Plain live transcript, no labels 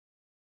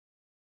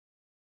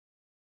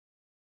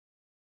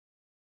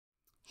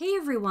Hey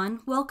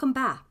everyone, welcome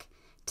back.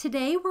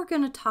 Today we're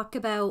going to talk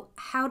about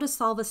how to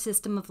solve a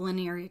system of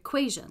linear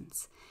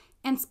equations,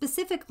 and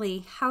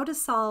specifically how to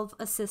solve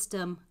a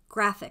system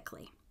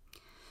graphically.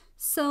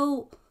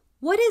 So,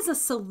 what is a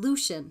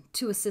solution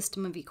to a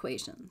system of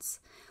equations?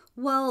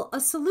 Well, a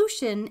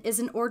solution is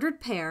an ordered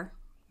pair,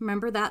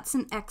 remember that's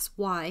an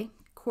xy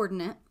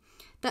coordinate,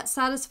 that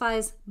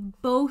satisfies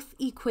both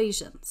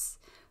equations.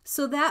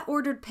 So that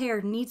ordered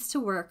pair needs to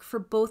work for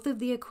both of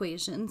the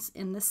equations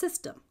in the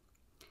system.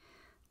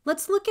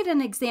 Let's look at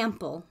an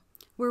example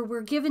where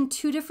we're given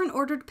two different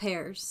ordered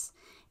pairs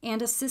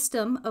and a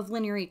system of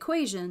linear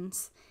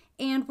equations,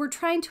 and we're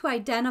trying to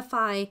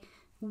identify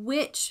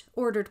which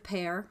ordered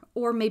pair,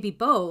 or maybe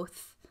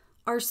both,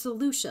 are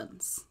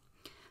solutions.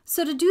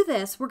 So to do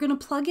this, we're going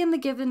to plug in the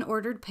given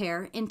ordered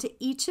pair into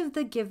each of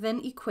the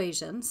given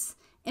equations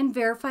and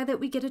verify that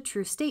we get a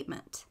true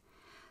statement.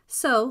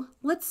 So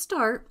let's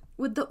start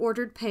with the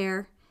ordered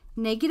pair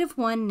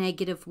 -1,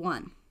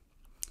 -1.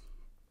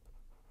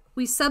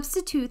 We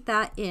substitute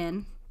that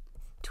in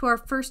to our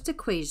first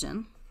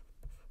equation,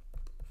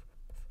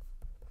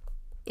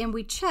 and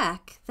we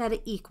check that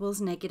it equals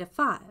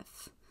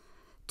 -5.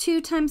 2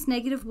 times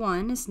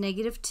 -1 is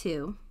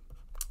 -2,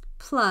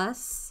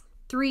 plus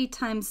 3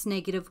 times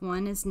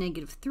 -1 is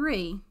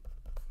 -3.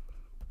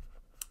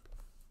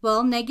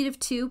 Well,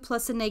 -2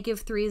 plus a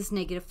 -3 is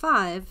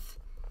 -5.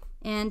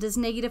 And does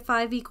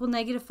 -5 equal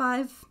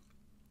 -5?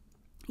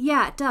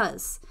 Yeah, it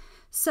does.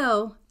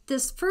 So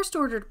this first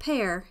ordered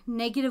pair,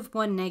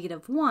 -1,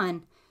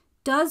 -1,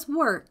 does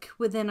work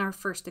within our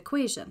first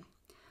equation.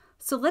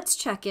 So let's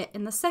check it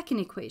in the second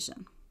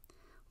equation.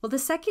 Well, the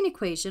second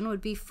equation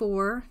would be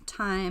 4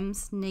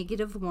 times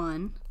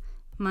 -1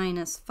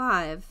 minus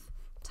 5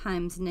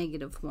 times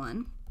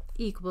 -1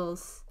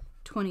 equals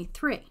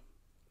 23.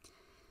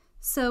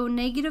 So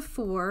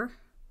 -4,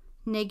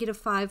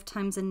 -5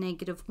 times a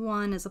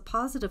 -1 is a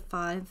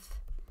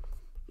 +5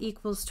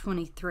 equals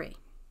 23.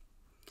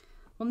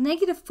 Well,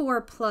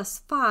 -4 plus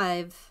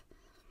 5,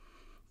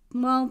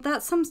 well,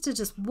 that sums to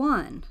just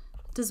 1.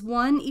 Does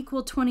 1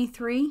 equal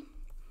 23?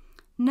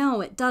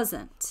 No, it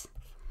doesn't.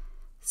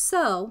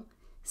 So,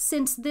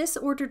 since this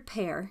ordered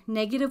pair,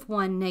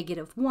 -1,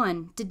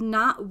 -1, did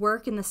not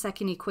work in the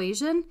second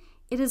equation,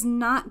 it is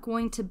not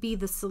going to be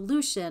the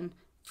solution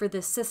for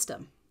this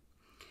system.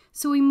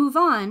 So we move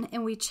on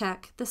and we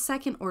check the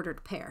second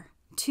ordered pair,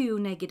 2,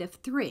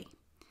 -3.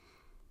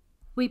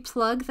 We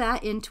plug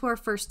that into our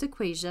first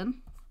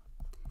equation.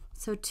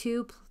 So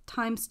 2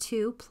 times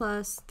 2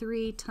 plus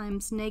 3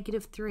 times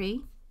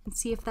 -3, and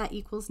see if that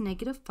equals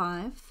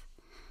 -5.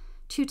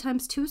 2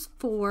 times 2 is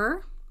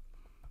 4,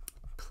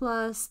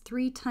 plus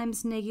 3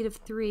 times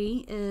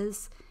 -3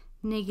 is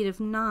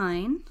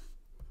 -9,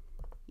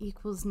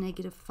 equals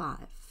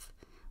 -5.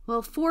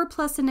 Well, 4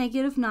 plus a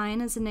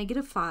 -9 is a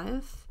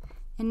 -5,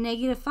 and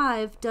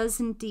 -5 does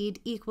indeed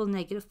equal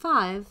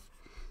 -5,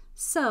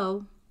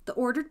 so the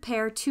ordered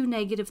pair 2,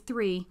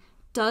 -3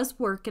 does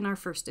work in our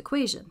first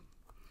equation.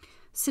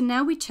 So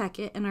now we check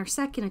it in our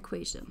second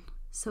equation.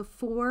 So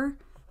 4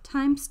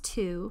 times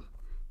 2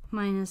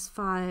 minus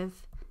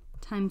 5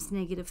 times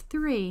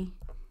 -3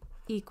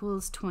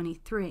 equals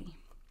 23.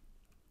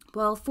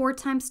 Well, 4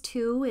 times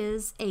 2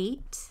 is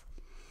 8,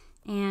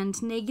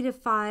 and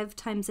 -5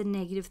 times a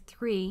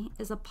 -3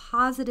 is a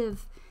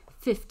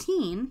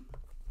 +15.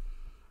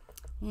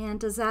 And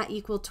does that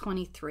equal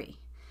 23?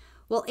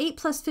 Well, 8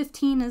 plus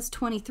 15 is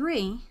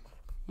 23,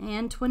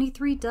 and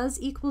 23 does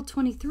equal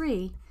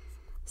 23.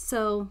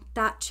 So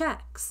that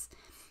checks.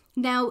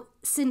 Now,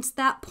 since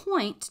that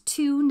point,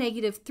 2,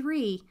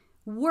 -3,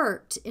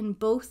 worked in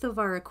both of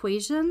our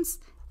equations,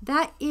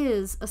 that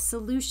is a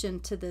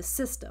solution to this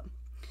system.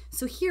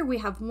 So here we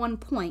have one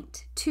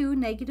point, 2,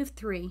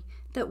 -3,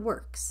 that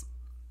works.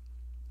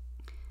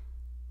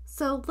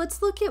 So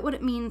let's look at what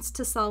it means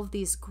to solve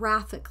these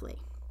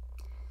graphically.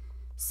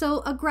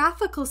 So a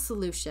graphical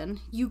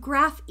solution, you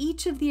graph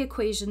each of the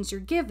equations you're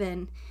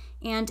given,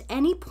 and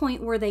any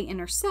point where they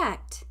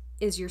intersect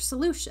is your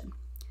solution.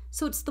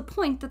 So it's the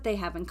point that they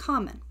have in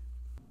common.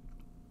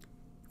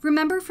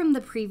 Remember from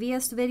the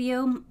previous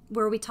video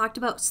where we talked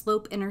about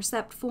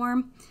slope-intercept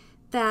form,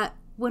 that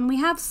when we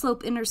have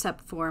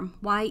slope-intercept form,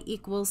 y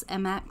equals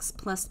mx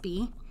plus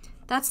b,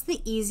 that's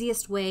the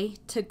easiest way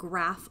to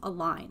graph a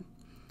line.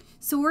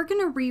 So we're going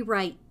to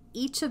rewrite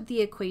each of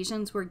the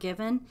equations we're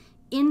given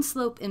in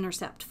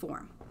slope-intercept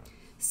form.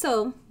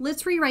 So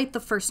let's rewrite the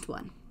first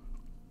one.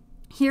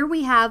 Here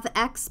we have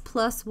x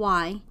plus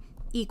y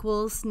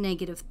equals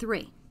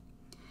 -3.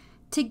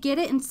 To get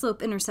it in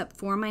slope-intercept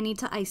form, I need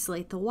to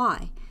isolate the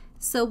y.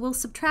 So we'll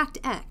subtract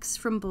x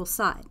from both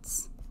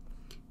sides.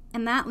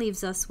 And that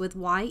leaves us with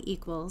y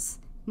equals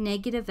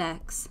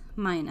 -x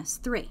minus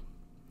 3.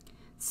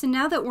 So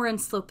now that we're in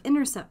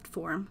slope-intercept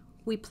form,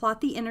 we plot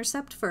the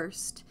intercept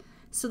first.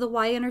 So the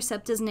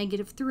y-intercept is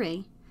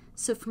 -3.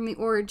 So from the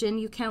origin,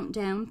 you count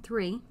down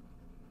 3,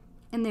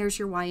 and there's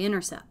your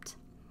y-intercept.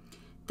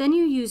 Then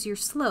you use your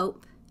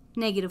slope,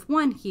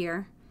 -1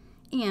 here,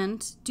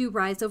 and do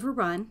rise over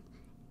run,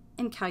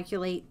 and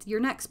calculate your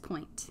next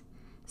point.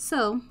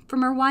 So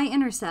from our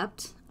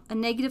y-intercept, a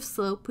negative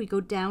slope, we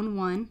go down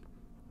 1,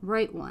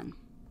 right 1.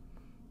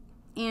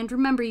 And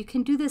remember, you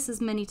can do this as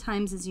many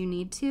times as you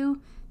need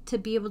to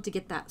be able to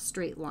get that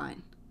straight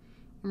line.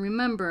 And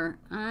remember,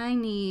 I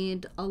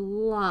need a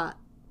lot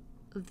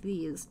of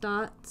these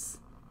dots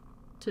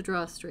to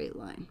draw a straight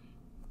line.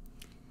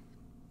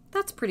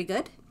 That's pretty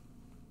good.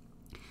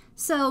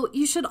 So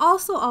you should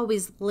also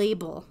always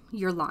label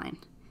your line.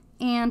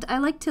 And I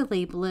like to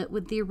label it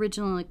with the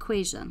original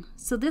equation.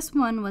 So this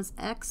one was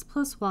x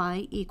plus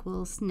y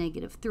equals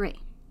 -3.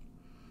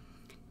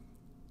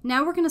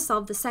 Now we're going to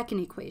solve the second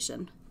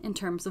equation in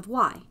terms of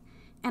y.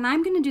 And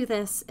I'm going to do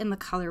this in the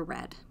color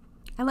red.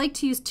 I like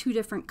to use 2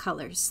 different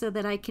colors so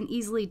that I can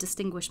easily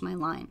distinguish my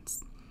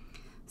lines.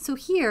 So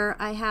here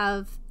I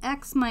have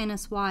x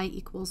minus y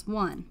equals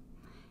 1.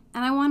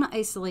 And I want to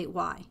isolate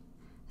y.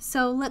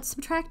 So let's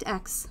subtract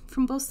x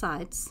from both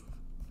sides.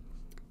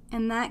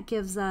 And that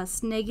gives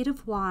us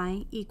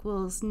 -y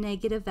equals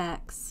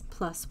 -x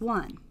plus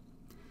 1.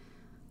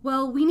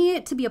 Well, we need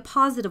it to be a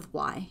positive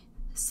y.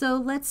 So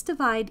let's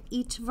divide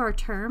each of our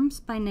terms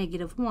by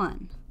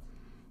 -1.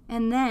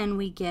 And then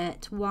we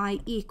get y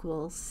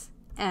equals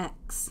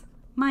x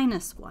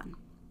minus 1.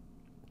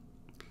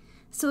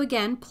 So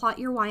again, plot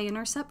your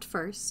y-intercept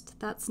first.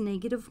 That's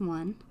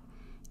 -1.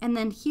 And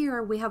then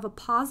here we have a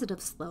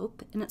positive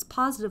slope, and it's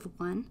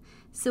 +1.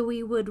 So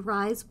we would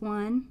rise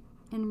 1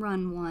 and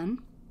run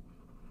 1.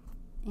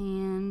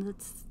 And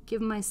let's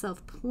give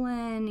myself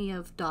plenty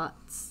of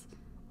dots.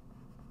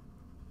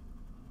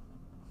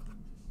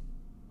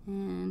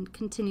 And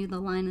continue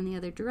the line in the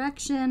other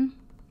direction.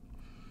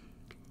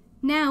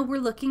 Now we're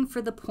looking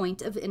for the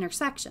point of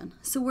intersection.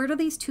 So where do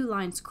these 2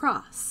 lines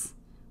cross?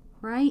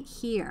 Right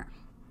here.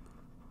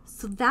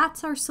 So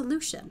that's our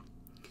solution.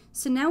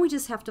 So now we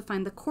just have to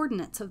find the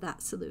coordinates of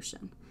that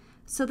solution.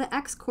 So the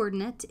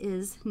x-coordinate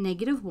is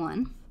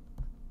 -1,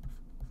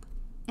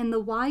 and the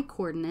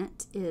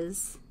y-coordinate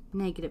is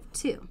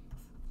 -2.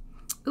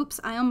 Oops,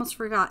 I almost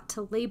forgot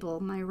to label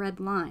my red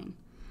line.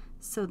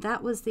 So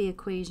that was the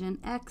equation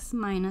x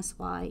minus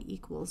y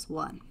equals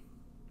 1.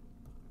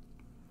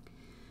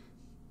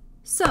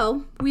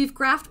 So we've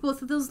graphed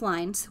both of those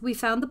lines. We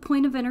found the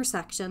point of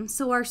intersection.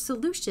 So our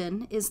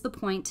solution is the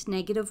point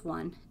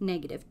 -1,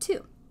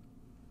 -2.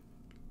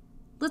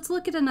 Let's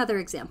look at another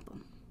example.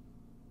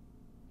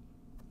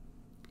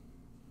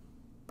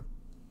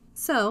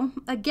 So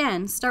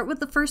again, start with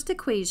the first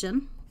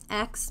equation,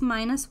 x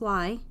minus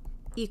y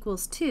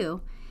equals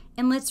 2,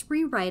 and let's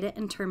rewrite it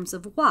in terms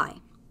of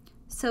y.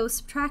 So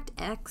subtract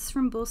x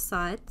from both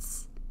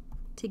sides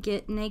to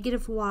get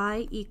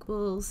 -y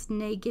equals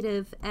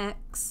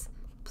 -x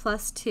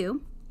plus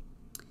 2.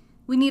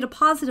 We need a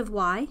positive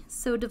y,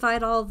 so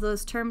divide all of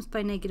those terms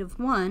by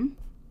 -1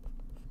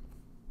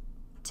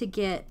 to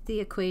get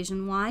the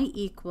equation y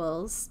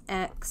equals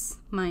x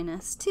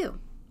minus 2.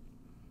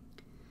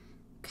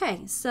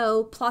 Okay,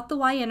 so plot the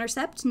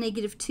y-intercept,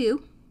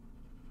 -2.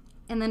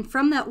 And then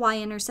from that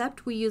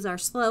y-intercept, we use our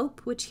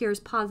slope, which here is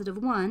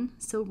 +1.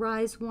 So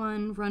rise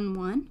 1, run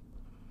 1.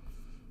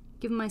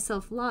 Give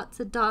myself lots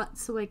of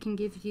dots so I can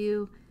give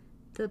you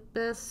the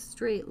best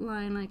straight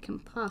line I can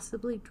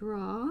possibly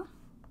draw.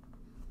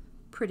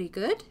 Pretty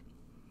good.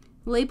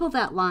 Label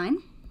that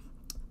line.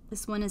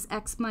 This one is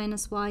x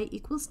minus y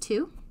equals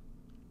 2.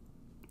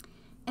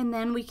 And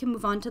then we can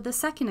move on to the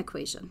second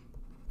equation.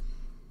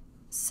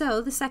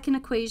 So the second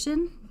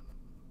equation,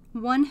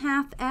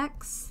 1/2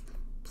 x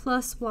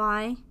plus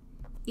y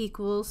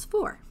equals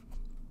 4.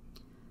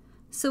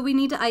 So we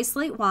need to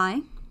isolate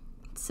y,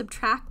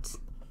 subtract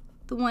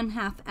the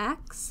 1/2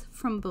 x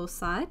from both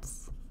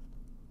sides.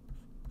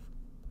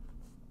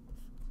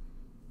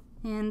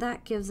 And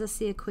that gives us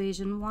the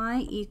equation y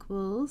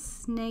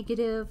equals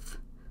 -1/2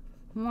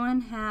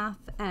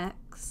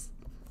 x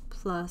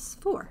plus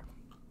 4.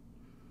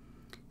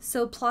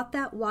 So plot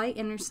that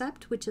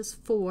y-intercept, which is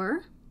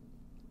 4,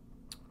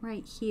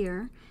 right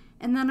here.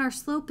 And then our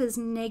slope is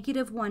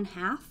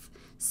 -1/2.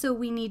 So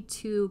we need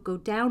to go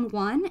down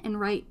 1 and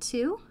right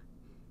 2.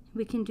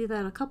 We can do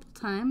that a couple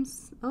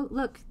times. Oh,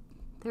 look,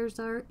 there's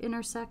our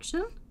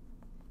intersection.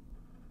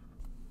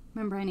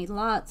 Remember, I need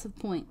lots of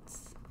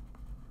points.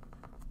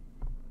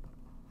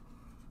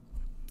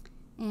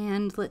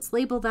 And let's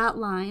label that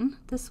line.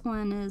 This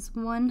one is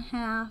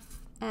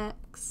 1/2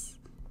 x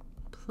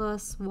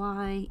plus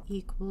y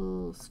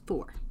equals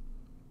 4.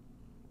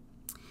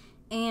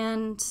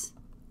 And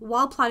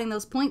while plotting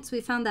those points,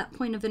 we found that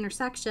point of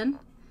intersection.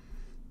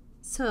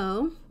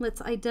 So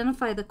let's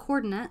identify the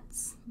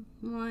coordinates.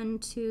 1,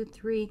 2,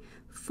 3,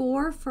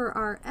 4 for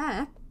our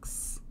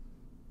x,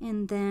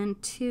 and then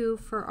 2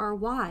 for our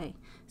y.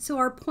 So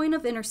our point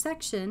of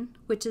intersection,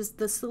 which is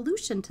the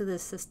solution to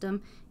this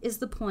system, is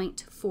the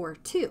point 4,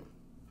 2.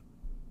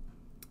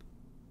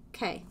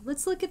 Okay,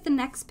 let's look at the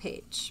next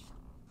page.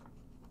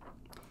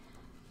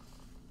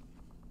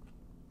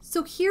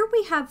 So here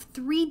we have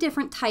 3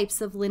 different types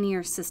of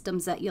linear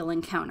systems that you'll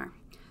encounter.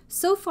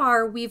 So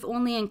far, we've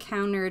only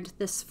encountered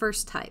this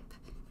first type,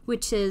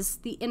 which is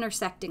the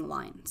intersecting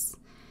lines.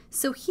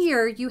 So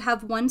here you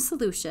have one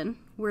solution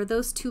where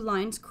those two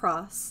lines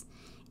cross.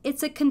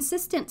 It's a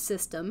consistent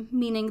system,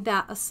 meaning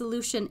that a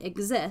solution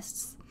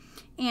exists,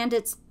 and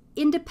it's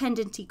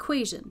independent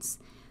equations.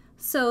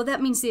 So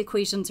that means the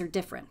equations are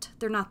different.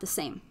 They're not the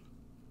same.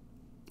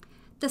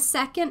 The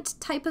second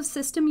type of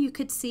system you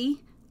could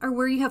see are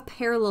where you have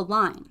parallel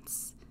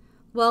lines.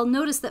 Well,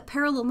 notice that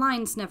parallel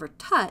lines never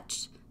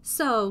touch,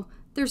 so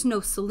there's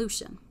no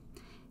solution.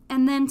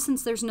 And then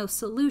since there's no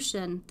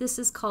solution, this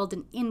is called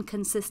an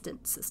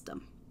inconsistent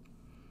system.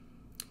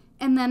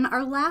 And then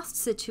our last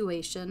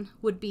situation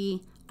would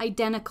be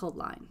identical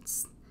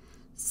lines.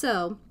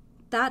 So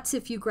that's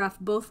if you graph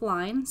both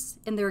lines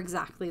and they're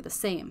exactly the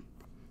same.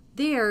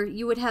 There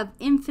you would have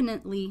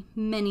infinitely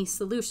many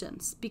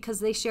solutions because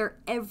they share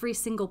every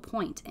single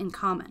point in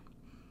common.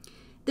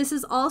 This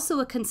is also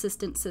a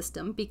consistent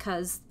system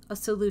because a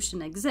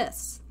solution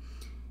exists.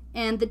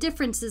 And the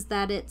difference is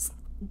that it's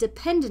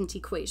dependent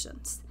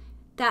equations.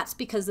 That's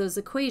because those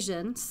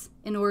equations,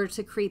 in order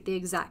to create the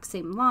exact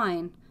same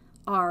line,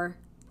 are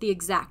the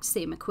exact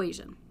same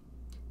equation,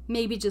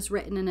 maybe just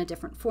written in a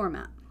different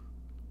format.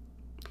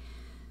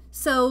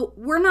 So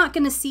we're not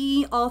going to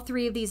see all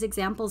three of these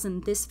examples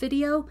in this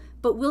video,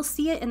 but we'll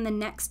see it in the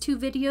next two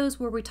videos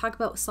where we talk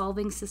about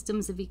solving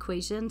systems of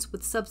equations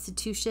with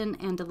substitution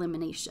and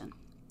elimination.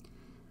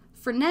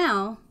 For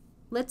now,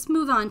 let's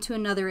move on to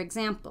another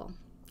example.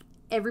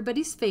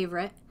 Everybody's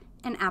favorite,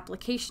 an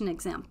application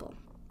example,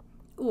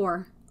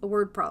 or a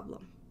word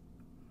problem.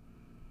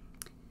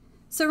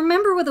 So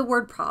remember, with a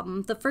word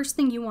problem, the first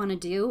thing you want to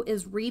do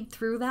is read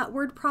through that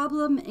word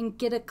problem and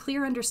get a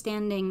clear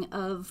understanding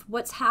of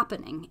what's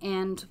happening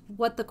and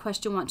what the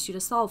question wants you to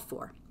solve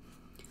for.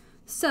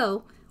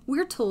 So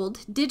we're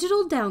told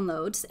digital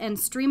downloads and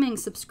streaming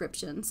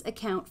subscriptions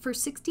account for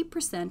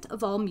 60%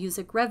 of all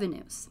music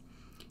revenues.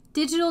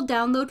 Digital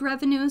download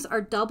revenues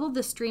are double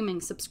the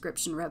streaming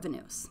subscription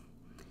revenues.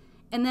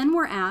 And then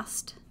we're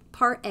asked,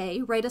 part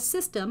A, write a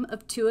system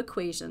of two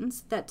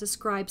equations that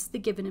describes the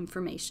given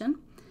information.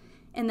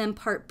 And then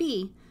part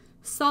B,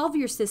 solve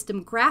your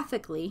system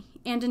graphically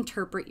and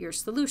interpret your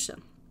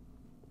solution.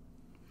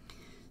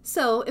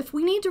 So if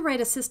we need to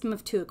write a system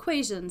of two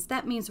equations,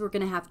 that means we're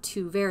going to have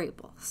two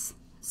variables.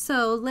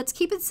 So let's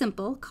keep it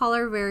simple, call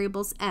our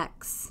variables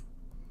x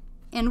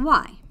and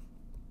y.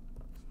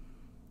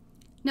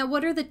 Now,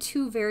 what are the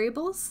two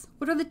variables?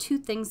 What are the two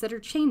things that are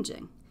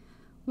changing?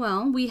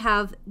 Well, we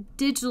have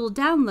digital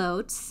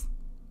downloads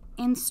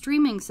and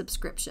streaming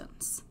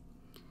subscriptions.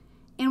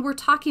 And we're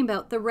talking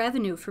about the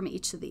revenue from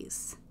each of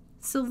these.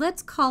 So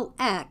let's call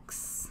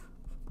x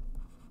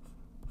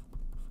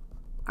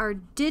our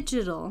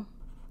digital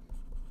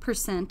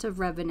percent of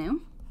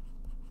revenue,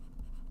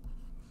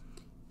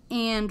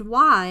 and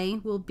y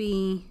will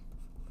be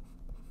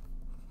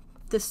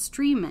the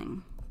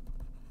streaming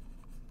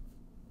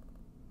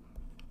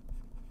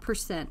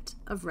percent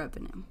of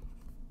revenue.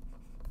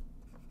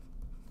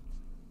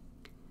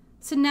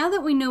 So now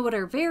that we know what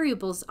our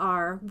variables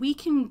are, we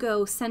can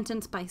go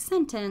sentence by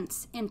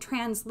sentence and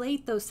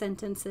translate those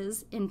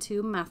sentences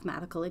into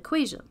mathematical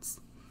equations.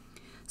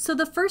 So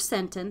the first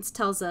sentence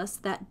tells us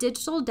that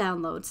digital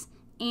downloads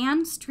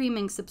and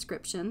streaming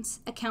subscriptions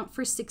account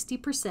for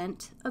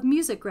 60% of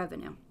music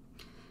revenue.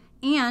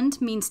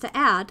 And means to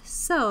add,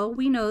 so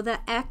we know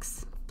that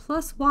x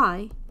plus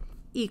y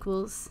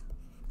equals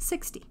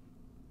 60.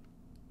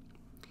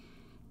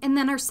 And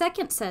then our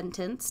second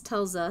sentence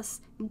tells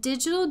us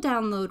digital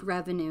download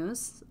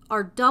revenues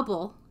are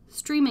double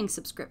streaming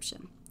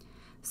subscription.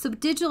 So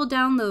digital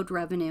download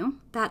revenue,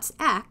 that's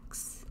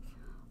x,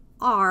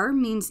 r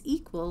means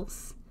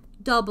equals,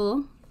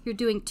 double, you're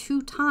doing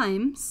 2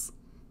 times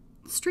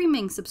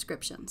streaming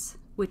subscriptions,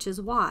 which is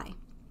y.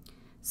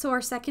 So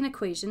our second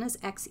equation is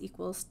x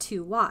equals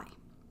 2y.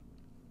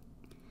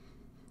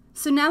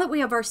 So now that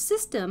we have our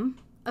system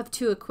of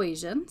two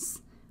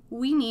equations,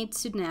 we need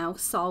to now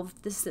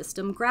solve the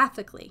system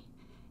graphically.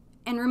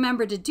 And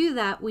remember, to do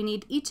that, we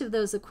need each of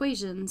those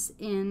equations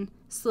in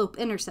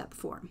slope-intercept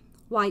form,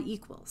 y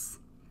equals.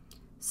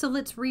 So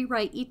let's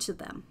rewrite each of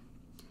them.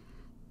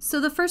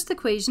 So the first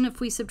equation, if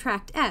we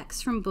subtract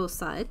x from both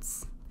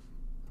sides,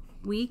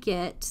 we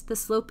get the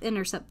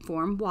slope-intercept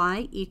form,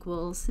 y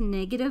equals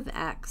negative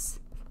x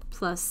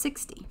plus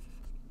 60.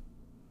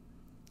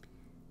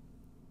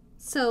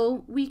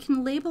 So we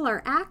can label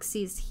our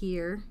axes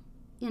here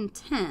in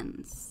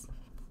tens.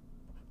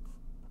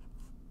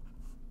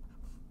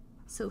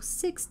 So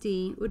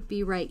 60 would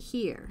be right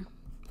here.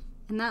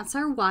 And that's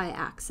our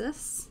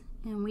y-axis.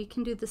 And we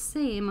can do the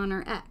same on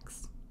our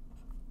x.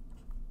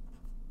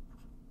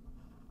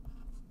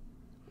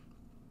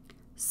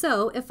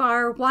 So if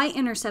our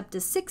y-intercept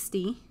is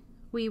 60,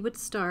 we would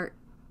start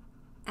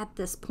at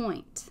this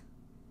point.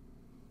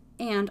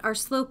 And our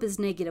slope is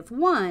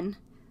 -1.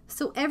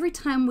 So every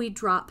time we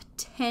drop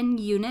 10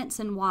 units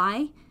in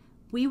y,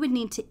 we would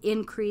need to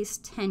increase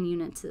 10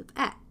 units of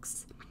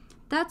x.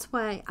 That's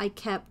why I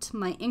kept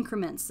my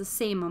increments the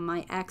same on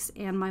my x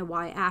and my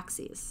y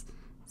axes.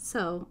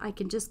 So I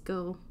can just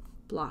go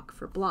block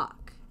for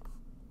block.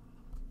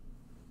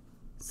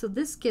 So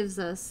this gives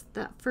us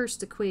that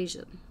first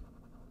equation.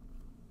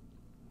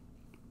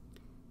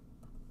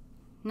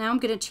 Now I'm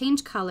going to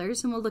change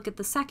colors and we'll look at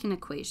the second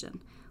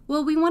equation.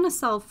 Well, we want to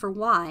solve for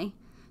y,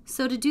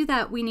 so to do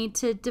that we need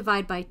to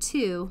divide by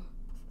 2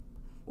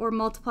 or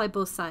multiply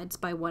both sides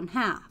by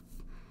 1/2.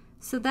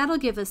 So that'll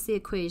give us the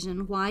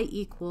equation y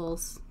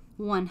equals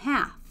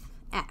 1/2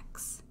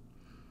 x.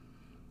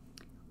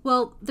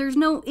 Well, there's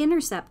no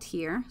intercept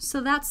here, so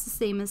that's the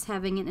same as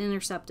having an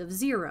intercept of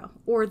 0,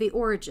 or the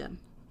origin.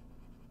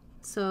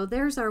 So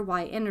there's our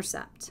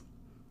y-intercept.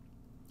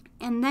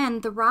 And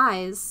then the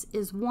rise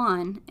is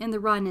 1 and the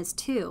run is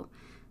 2.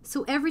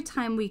 So every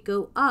time we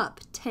go up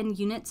 10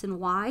 units in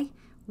y,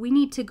 we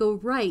need to go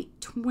right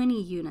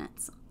 20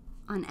 units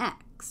on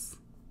x.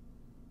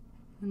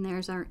 And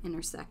there's our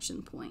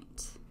intersection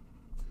point.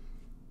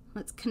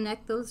 Let's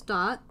connect those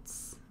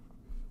dots.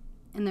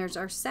 And there's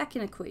our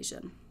second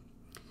equation.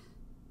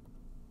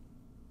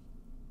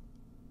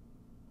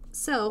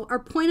 So our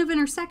point of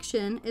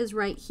intersection is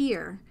right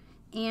here.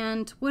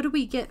 And what do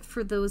we get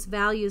for those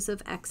values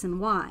of x and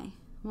y?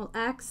 Well,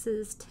 x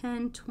is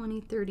 10,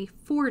 20, 30,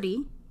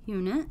 40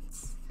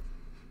 units,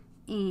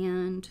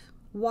 and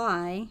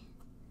y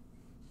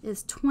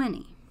is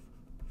 20.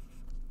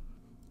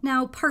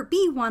 Now, part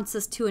B wants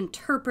us to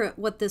interpret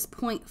what this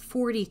point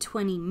 40,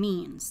 20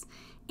 means.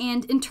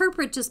 And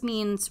interpret just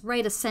means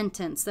write a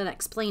sentence that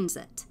explains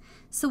it.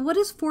 So what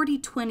does 40,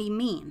 20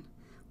 mean?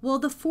 Well,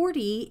 the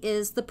 40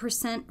 is the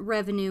 %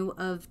 revenue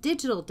of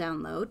digital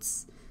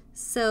downloads.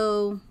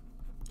 So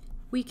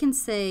we can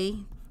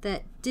say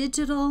that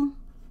digital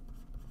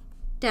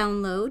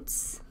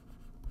downloads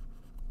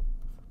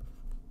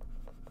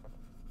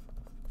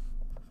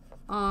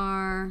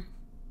are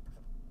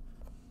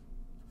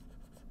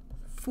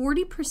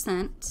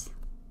 40%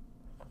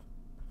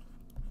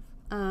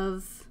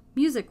 of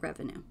music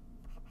revenue.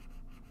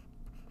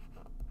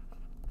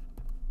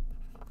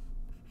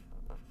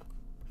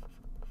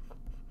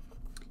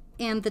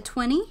 And the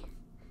 20,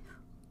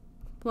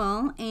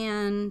 well,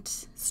 and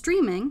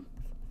streaming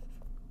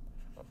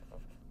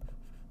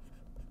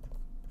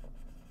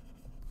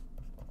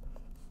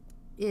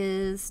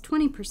is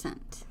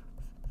 20%.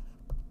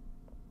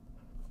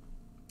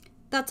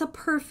 That's a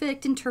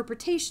perfect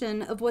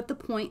interpretation of what the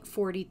point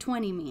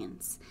 40-20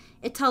 means.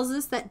 It tells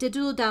us that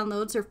digital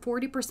downloads are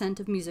 40%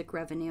 of music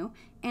revenue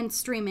and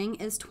streaming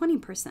is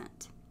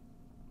 20%.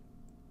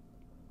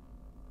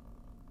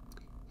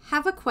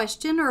 Have a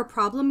question or a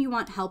problem you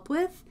want help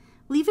with?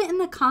 Leave it in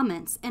the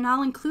comments and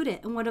I'll include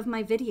it in one of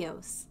my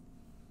videos.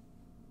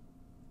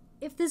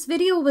 If this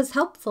video was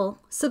helpful,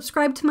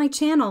 subscribe to my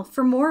channel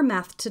for more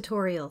math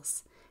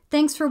tutorials.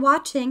 Thanks for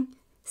watching.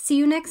 See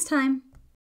you next time.